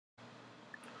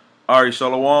Alright,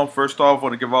 Shalom. First off, I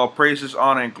want to give all praises,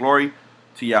 honor, and glory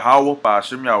to Yahweh, by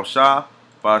Hashem Yahushua,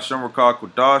 by Hashem Rakah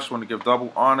Kudash. I want to give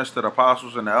double honors to the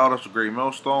apostles and the elders of Great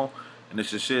Millstone. And this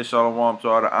is sincere Shalom to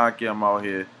all the Akim out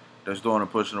here that's doing and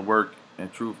pushing the work in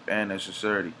truth and in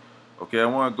sincerity. Okay, I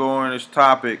want to go on this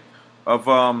topic of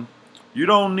you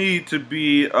don't need to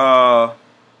be book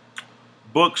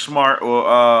smart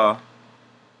or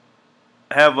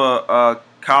have a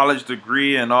college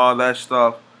degree and all that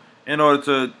stuff in order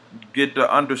to get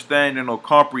the understanding or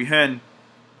comprehend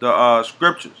the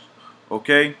scriptures.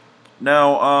 Okay,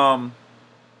 now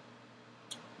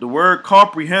the word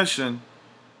comprehension,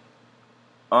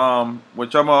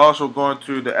 which I'm also going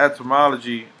through the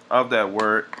etymology of that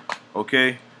word.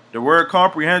 Okay, the word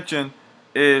comprehension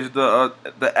is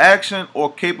the action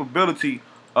or capability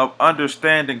of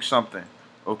understanding something.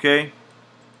 Okay,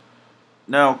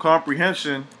 now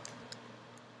comprehension,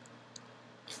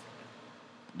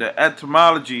 the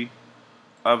etymology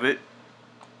of it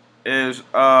is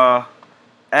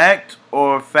act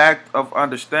or fact of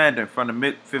understanding from the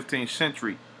mid-15th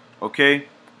century. Okay,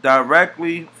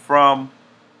 directly from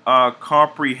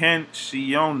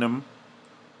comprehensionem.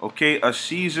 Okay, a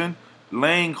season,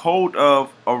 laying hold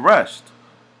of, arrest.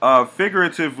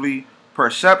 Figuratively,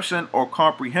 perception or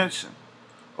comprehension.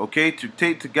 Okay, to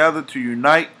take together, to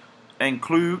unite,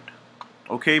 include.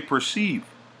 Okay, perceive,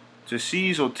 to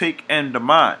seize or take in the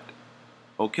mind.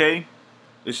 Okay,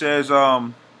 it says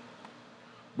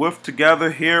with,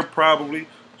 together, here, probably.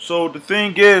 So the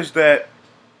thing is that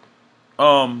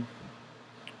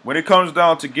when it comes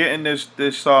down to getting this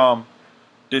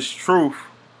truth,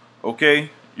 okay,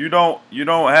 you don't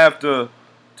have to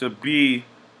be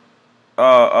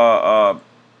a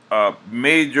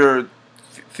major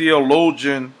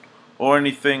theologian or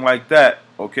anything like that,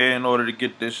 okay, in order to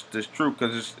get this truth,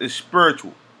 because it's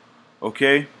spiritual.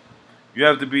 Okay, you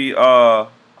have to be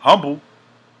humble,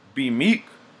 be meek.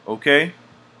 Okay,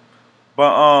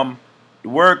 but the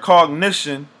word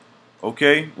cognition,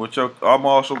 okay, which I'm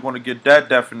also going to get that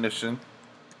definition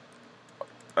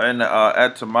in the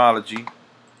etymology.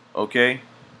 Okay,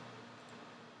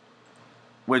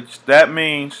 which that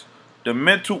means the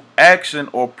mental action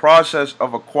or process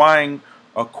of acquiring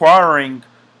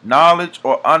knowledge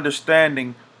or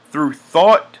understanding through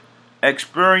thought,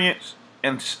 experience,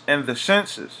 and the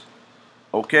senses.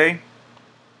 Okay,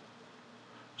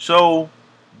 so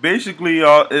basically it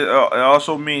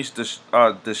also means this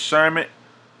discernment.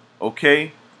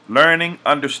 Okay, learning,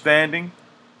 understanding.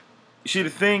 You see,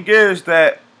 the thing is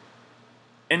that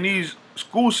in these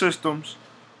school systems,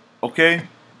 okay,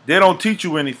 they don't teach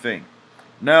you anything.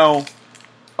 Now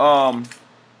the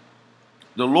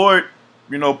Lord,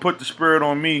 put the spirit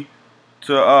on me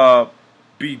to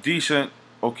be decent,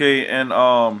 okay, and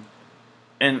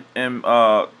in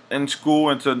school,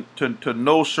 and to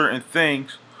know certain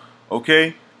things,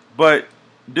 okay. But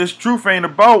this truth ain't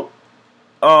about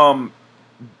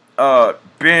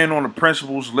being on the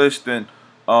principals list and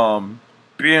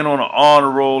being on an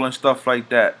honor roll and stuff like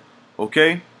that.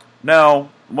 Okay. Now,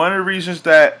 one of the reasons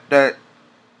that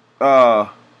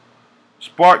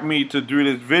sparked me to do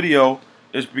this video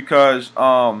is because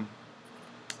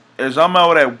as I'm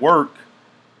out at work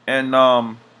and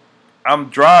I'm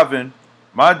driving,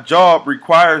 my job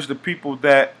requires the people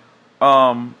that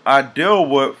I deal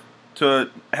with to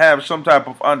have some type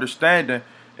of understanding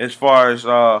as far as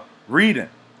reading.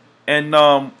 And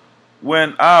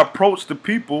when I approach the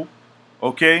people,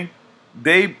 okay,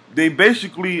 they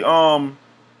basically don't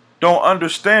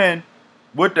understand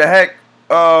what the heck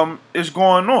is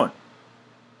going on.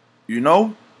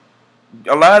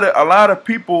 A lot of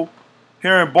people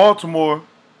here in Baltimore,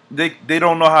 they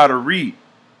don't know how to read.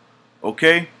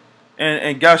 Okay,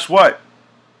 and guess what?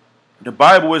 The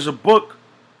Bible is a book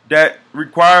that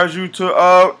requires you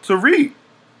to read.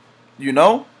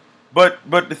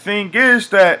 But the thing is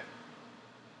that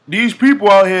these people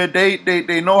out here,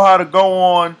 they know how to go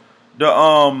on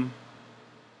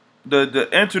the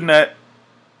internet,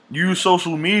 use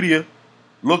social media,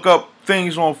 look up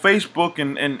things on Facebook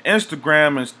and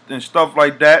Instagram and stuff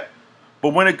like that.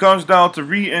 But when it comes down to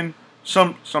reading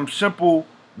some simple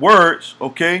words,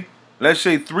 okay, let's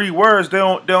say 3 words, they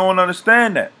don't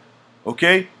understand that.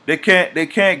 Okay, they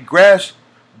can't grasp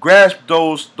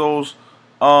those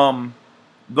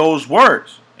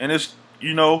words, and it's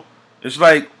it's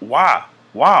like wow.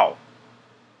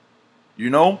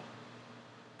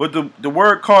 But the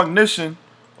word cognition,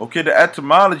 okay, the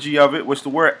etymology of it, which the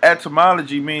word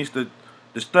etymology means the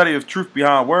study of truth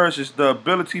behind words, is the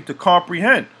ability to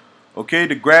comprehend, okay,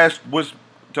 to grasp,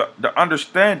 the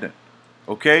understanding.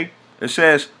 Okay, it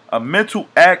says a mental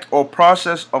act or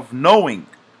process of knowing.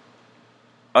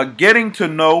 a getting to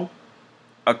know,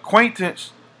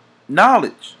 acquaintance,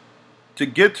 knowledge, to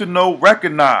get to know,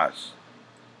 recognize,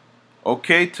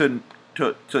 okay, to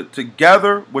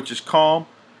gather, which is calm,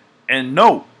 and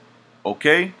know,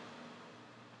 okay.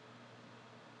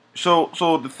 So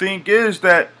the thing is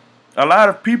that a lot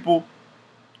of people,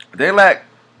 they lack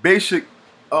basic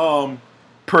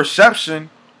perception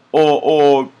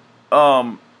or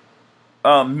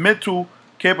mental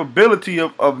capability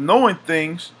of knowing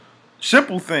things,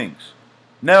 simple things.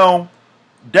 Now,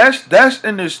 that's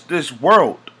in this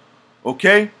world,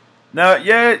 okay. Now,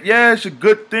 yeah, it's a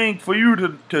good thing for you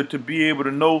to be able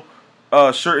to know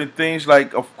certain things.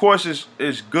 Like, of course,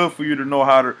 it's good for you to know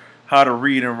how to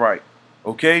read and write,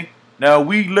 okay. Now,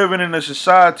 we living in a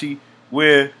society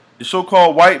where the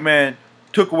so-called white man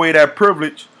took away that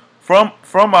privilege from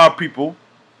our people.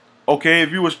 Okay,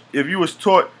 if you was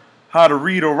taught how to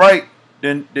read or write,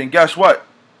 then guess what?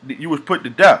 You was put to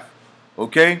death.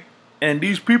 Okay, and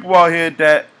these people out here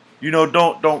that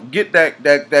don't get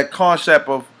that concept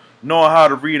of knowing how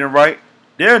to read and write.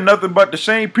 They're nothing but the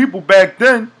same people back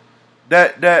then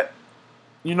that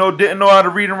didn't know how to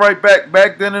read and write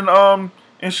back then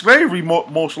in slavery,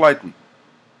 most likely.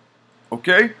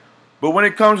 Okay, but when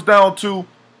it comes down to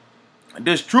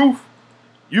this truth,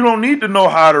 you don't need to know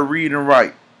how to read and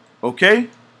write. Okay,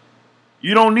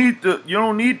 you don't need that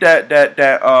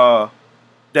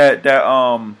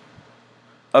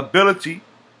ability.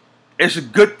 It's a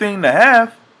good thing to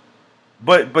have,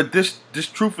 but this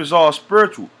truth is all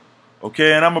spiritual.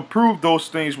 Okay, and I'm gonna prove those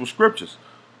things with scriptures.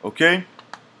 Okay,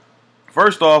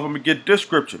 first off, I'm gonna get this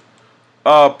scripture.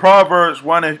 Proverbs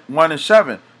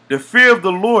 1:7. The fear of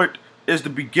the Lord is the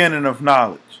beginning of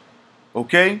knowledge.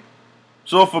 Okay,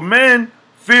 so if a man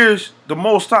fears the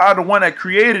Most High, the one that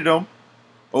created him,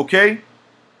 okay,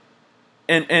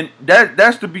 and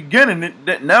that's the beginning.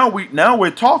 That now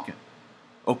we're talking,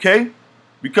 okay,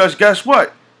 because guess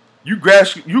what? You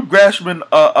grasping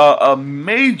a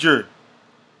major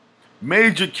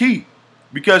key,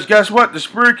 because guess what? The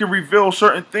Spirit can reveal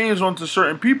certain things onto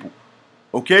certain people,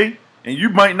 okay, and you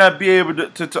might not be able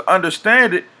to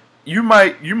understand it. You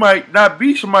might not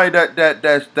be somebody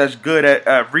that's good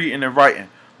at reading and writing,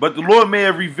 but the Lord may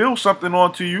have revealed something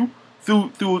onto you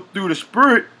through the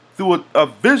Spirit, through a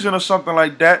vision or something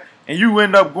like that, and you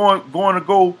end up going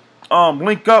to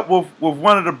link up with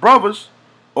one of the brothers,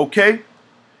 okay,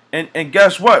 and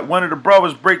guess what? One of the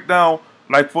brothers break down,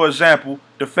 like, for example,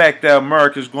 the fact that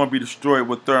America is going to be destroyed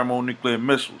with thermonuclear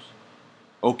missiles,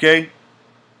 okay.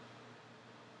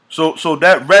 So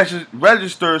that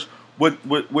registers with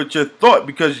your thought,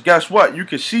 because guess what? You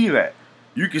can see that.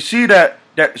 You can see that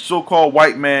so-called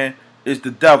white man is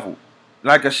the devil.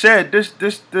 Like I said,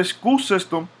 this school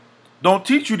system don't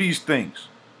teach you these things,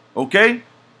 okay?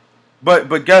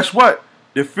 But guess what?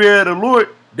 The fear of the Lord,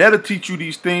 that'll teach you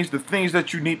these things, the things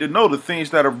that you need to know, the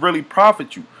things that'll really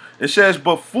profit you. It says,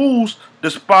 but fools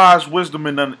despise wisdom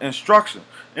and instruction.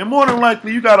 And more than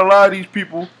likely, you got a lot of these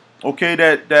people, okay,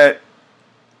 that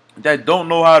don't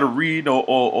know how to read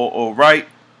or write,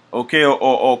 okay,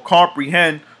 or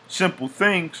comprehend simple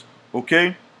things,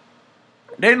 okay.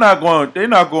 They're not going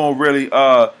to really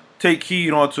take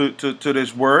heed onto to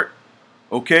this word,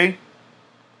 okay,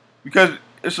 because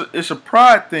it's a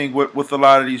pride thing with a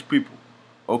lot of these people,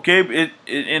 okay.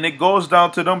 And it goes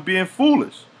down to them being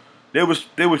foolish. They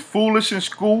was foolish in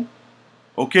school,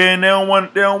 okay, and they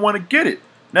don't want to get it.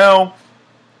 Now,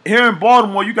 here in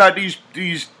Baltimore, you got these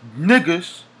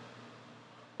niggas,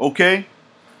 okay,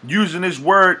 using this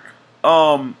word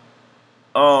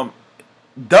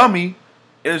dummy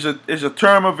is a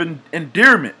term of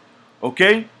endearment,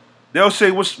 okay. They'll say,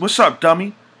 what's up,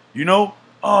 dummy?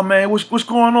 Oh man, what's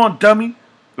going on, dummy?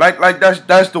 Like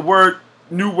that's the word,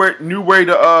 new way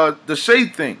to say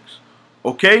things,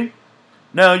 okay.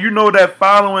 Now you know that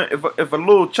following, if a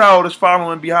little child is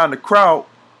following behind the crowd,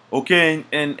 okay,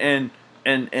 and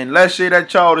let's say that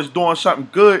child is doing something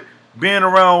good, being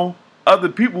around other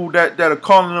people that are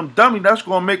calling them dummy, that's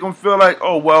gonna make them feel like,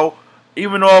 oh well,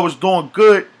 even though I was doing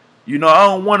good, I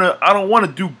don't wanna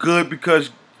do good because,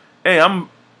 hey, I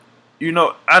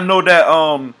know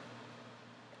that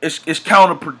it's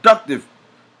counterproductive,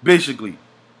 basically.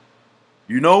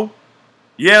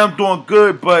 Yeah, I'm doing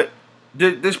good, but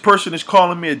this person is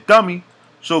calling me a dummy.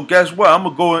 So guess what? I'm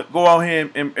gonna go out here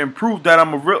and prove that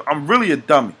I'm really a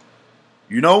dummy.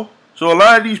 So a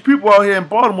lot of these people out here in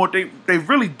Baltimore, they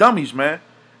really dummies, man.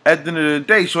 At the end of the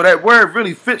day, so that word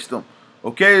really fits them.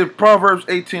 Okay, Proverbs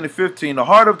 18:15. The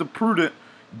heart of the prudent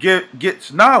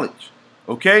gets knowledge.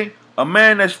 Okay, a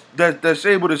man that's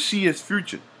able to see his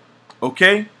future.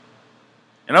 Okay,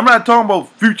 and I'm not talking about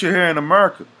future here in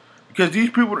America. Because these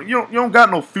people, you don't got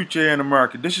no future here in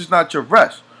America. This is not your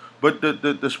rest. But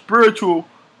the spiritual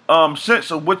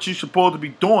sense of what you're supposed to be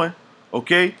doing,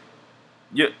 okay,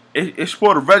 it's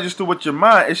supposed to register with your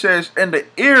mind. It says, "And the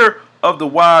ear of the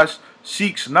wise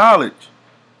seeks knowledge,"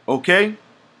 okay.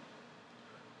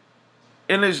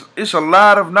 And it's a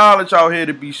lot of knowledge out here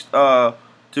to be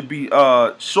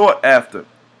sought after.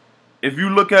 If you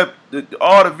look at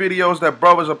all the videos that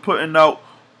brothers are putting out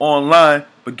online,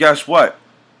 but guess what?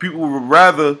 People would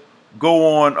rather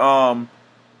go on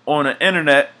the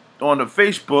internet, on the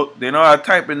Facebook. They know how to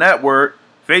type in that word,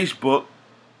 Facebook,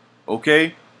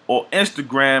 okay, or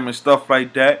Instagram and stuff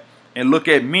like that, and look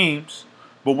at memes.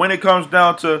 But when it comes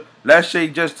down to, let's say,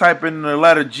 just type in the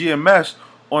letter GMS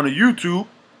on the YouTube,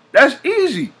 that's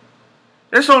easy.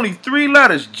 That's only 3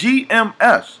 letters,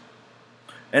 GMS.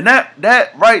 And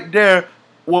that right there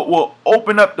will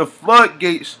open up the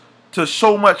floodgates to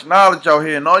so much knowledge out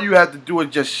here. And all you have to do is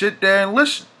just sit there and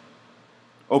listen.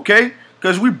 Okay?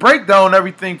 Because we break down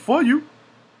everything for you.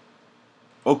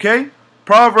 Okay?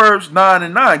 Proverbs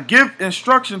 9:9. Give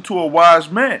instruction to a wise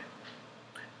man,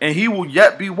 and he will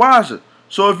yet be wiser.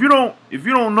 So if you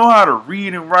don't know how to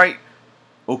read and write,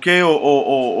 okay,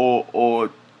 or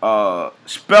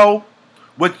spell,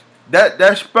 which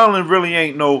that spelling really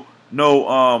ain't no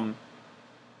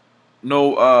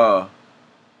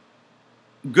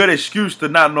good excuse to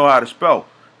not know how to spell,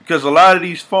 because a lot of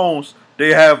these phones,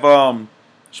 they have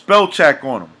spell check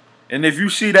on them, and if you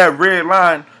see that red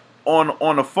line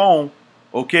on the phone,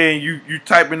 okay, and you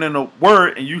typing in a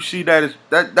word and you see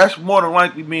that's more than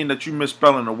likely mean that you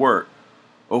misspelling a word,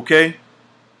 okay.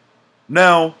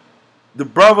 Now the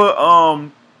brother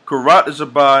Karat is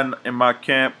about in my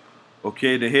camp,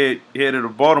 okay, the head of the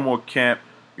Baltimore camp.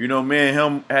 You know, me and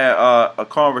him had a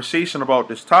conversation about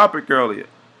this topic earlier,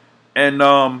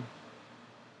 and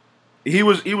he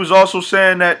was also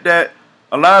saying that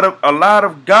a lot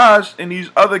of guys in these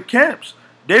other camps,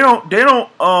 they don't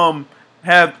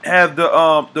have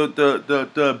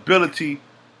the ability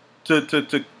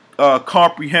to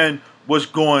comprehend what's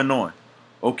going on,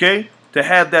 okay, to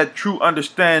have that true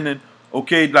understanding,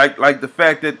 okay, like the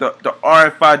fact that the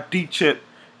RFID chip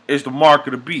is the mark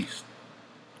of the beast,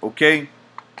 okay.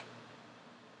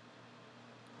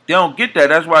 They don't get that.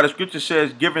 That's why the scripture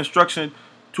says, give instruction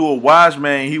to a wise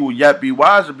man, he will yet be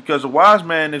wiser, because a wise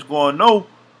man is going to know,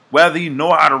 whether he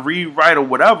know how to read, write, or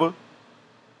whatever,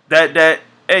 that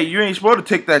hey, you ain't supposed to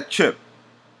take that chip.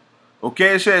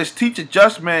 Okay, it says, teach a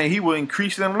just man, he will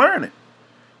increase in learning.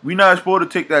 We not supposed to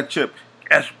take that chip.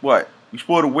 Guess what? We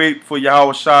supposed to wait for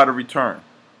Yahweh Shah to return.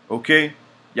 Okay?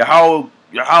 Yahweh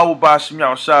Bashim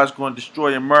Yahweh Shah is going to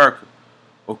destroy America.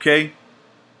 Okay?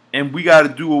 And we got to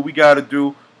do what we got to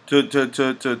do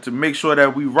to make sure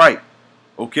that we right.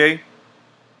 Okay?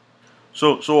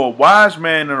 So a wise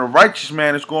man and a righteous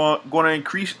man is going to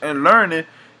increase in learning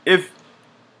if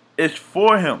it's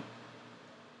for him.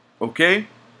 Okay?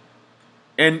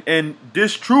 And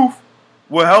this truth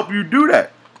will help you do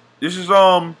that. This is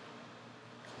 2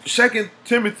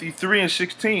 Timothy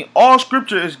 3:16. All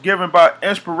scripture is given by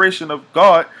inspiration of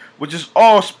God, which is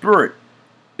all spirit.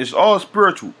 It's all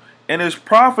spiritual. And is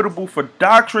profitable for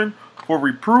doctrine, for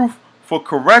reproof, for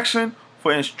correction,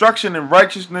 for instruction in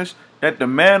righteousness, that the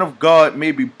man of God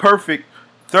may be perfect,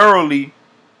 thoroughly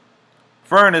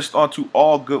furnished unto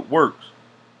all good works.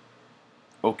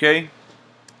 Okay?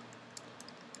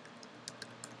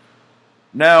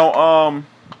 Now,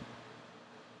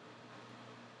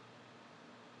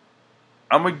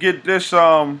 I'm going to get this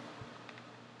one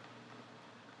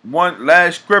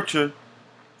last scripture,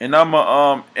 and I'm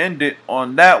going to end it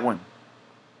on that one.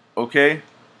 Okay?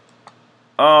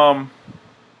 No,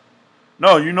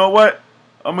 you know what?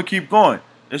 I'm going to keep going.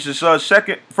 This is 1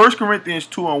 Corinthians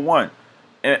 2:1.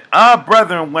 And our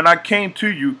brethren, when I came to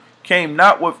you, came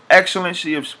not with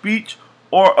excellency of speech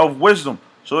or of wisdom.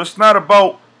 So it's not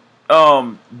about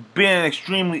being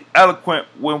extremely eloquent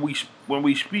when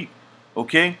we speak.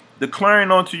 Okay?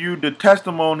 Declaring unto you the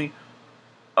testimony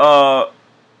of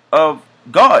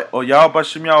God, or Yahweh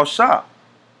Bashim Yahweh Shah.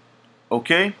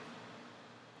 Okay?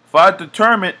 For I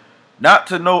determined not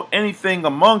to know anything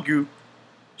among you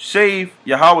save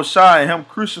Yahweh Shah and him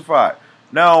crucified.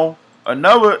 Now,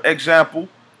 another example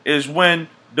is when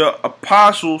the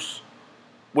apostles,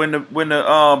 when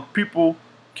the people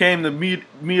came to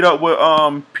meet up with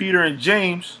Peter and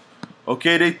James,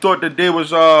 okay, they thought that they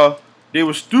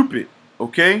was stupid,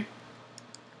 okay?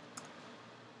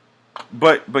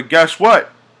 But guess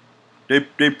what?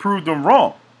 They proved them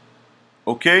wrong.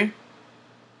 Okay?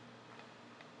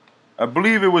 I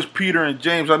believe it was Peter and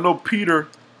James. I know Peter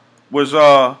was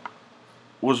one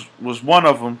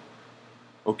of them.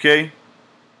 Okay?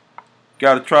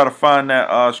 Got to try to find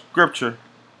that scripture.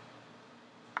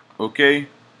 Okay.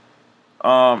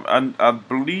 I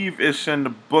believe it's in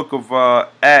the book of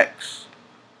Acts.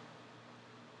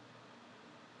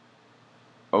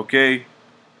 Okay.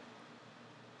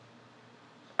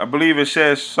 I believe it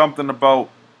says something about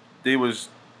they was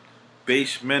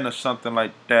basemen or something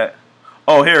like that.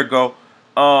 Oh, here we go.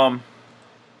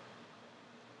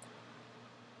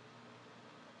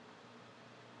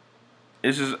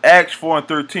 This is Acts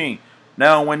 4:13.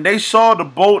 Now, when they saw the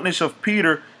boldness of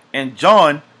Peter and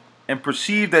John and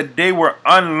perceived that they were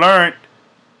unlearned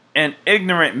and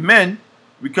ignorant men,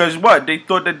 because what? They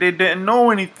thought that they didn't know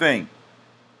anything.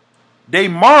 They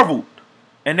marveled,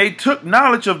 and they took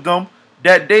knowledge of them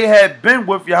that they had been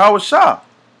with Yahweh.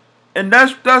 And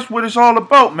that's what it's all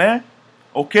about, man.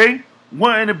 Okay?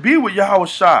 Wanting to be with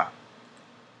Yahweh.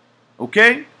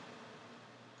 Okay?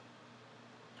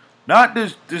 Not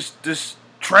this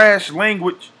trash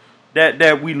language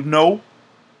that we know,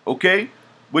 okay?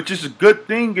 Which is a good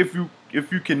thing if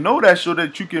you can know that, so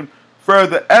that you can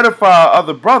further edify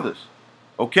other brothers.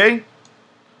 Okay?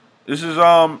 This is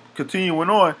continuing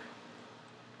on.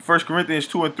 1 Corinthians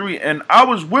 2:3. And I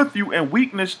was with you in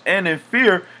weakness and in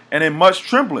fear and in much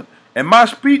trembling. And my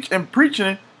speech and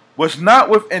preaching was not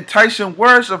with enticing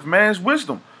words of man's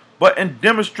wisdom, but in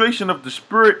demonstration of the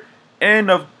Spirit and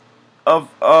of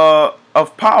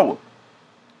power,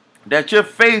 that your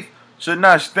faith should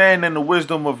not stand in the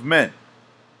wisdom of men,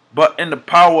 but in the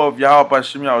power of Yahweh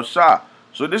Shem Yahushua.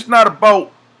 So this is not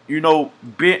about,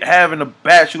 having a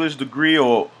bachelor's degree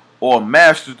or a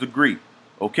master's degree.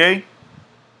 Okay?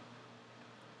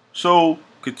 So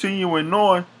continuing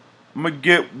on, I'm gonna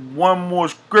get one more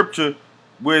scripture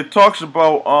where it talks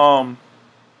about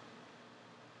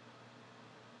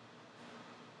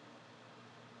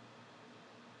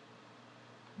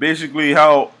basically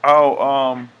how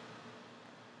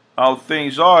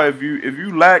things are. If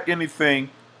you lack anything,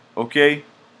 okay,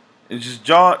 it's just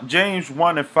James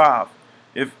 1:5.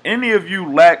 If any of you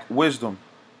lack wisdom,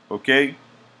 okay,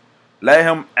 let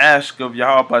him ask of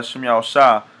Yahweh Shem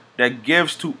Yahushua, that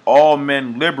gives to all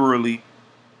men liberally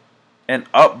and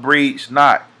upbraids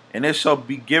not, and it shall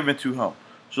be given to him.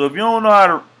 So if you don't know how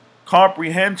to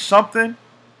comprehend something,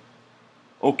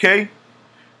 okay,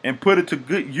 and put it to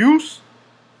good use,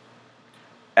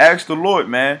 ask the Lord,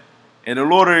 man, and the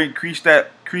Lord will increase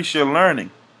your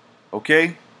learning,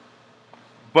 okay.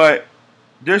 But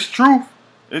this truth,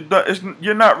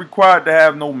 you're not required to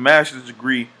have no master's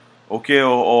degree, okay,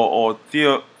 or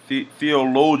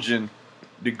theologian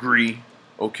degree,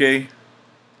 okay,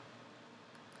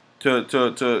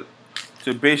 to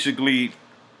basically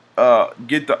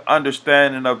get the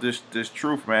understanding of this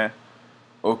truth, man.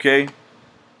 Okay.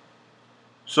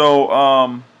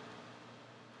 So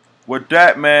with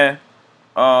that, man,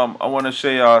 I want to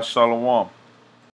say shalom.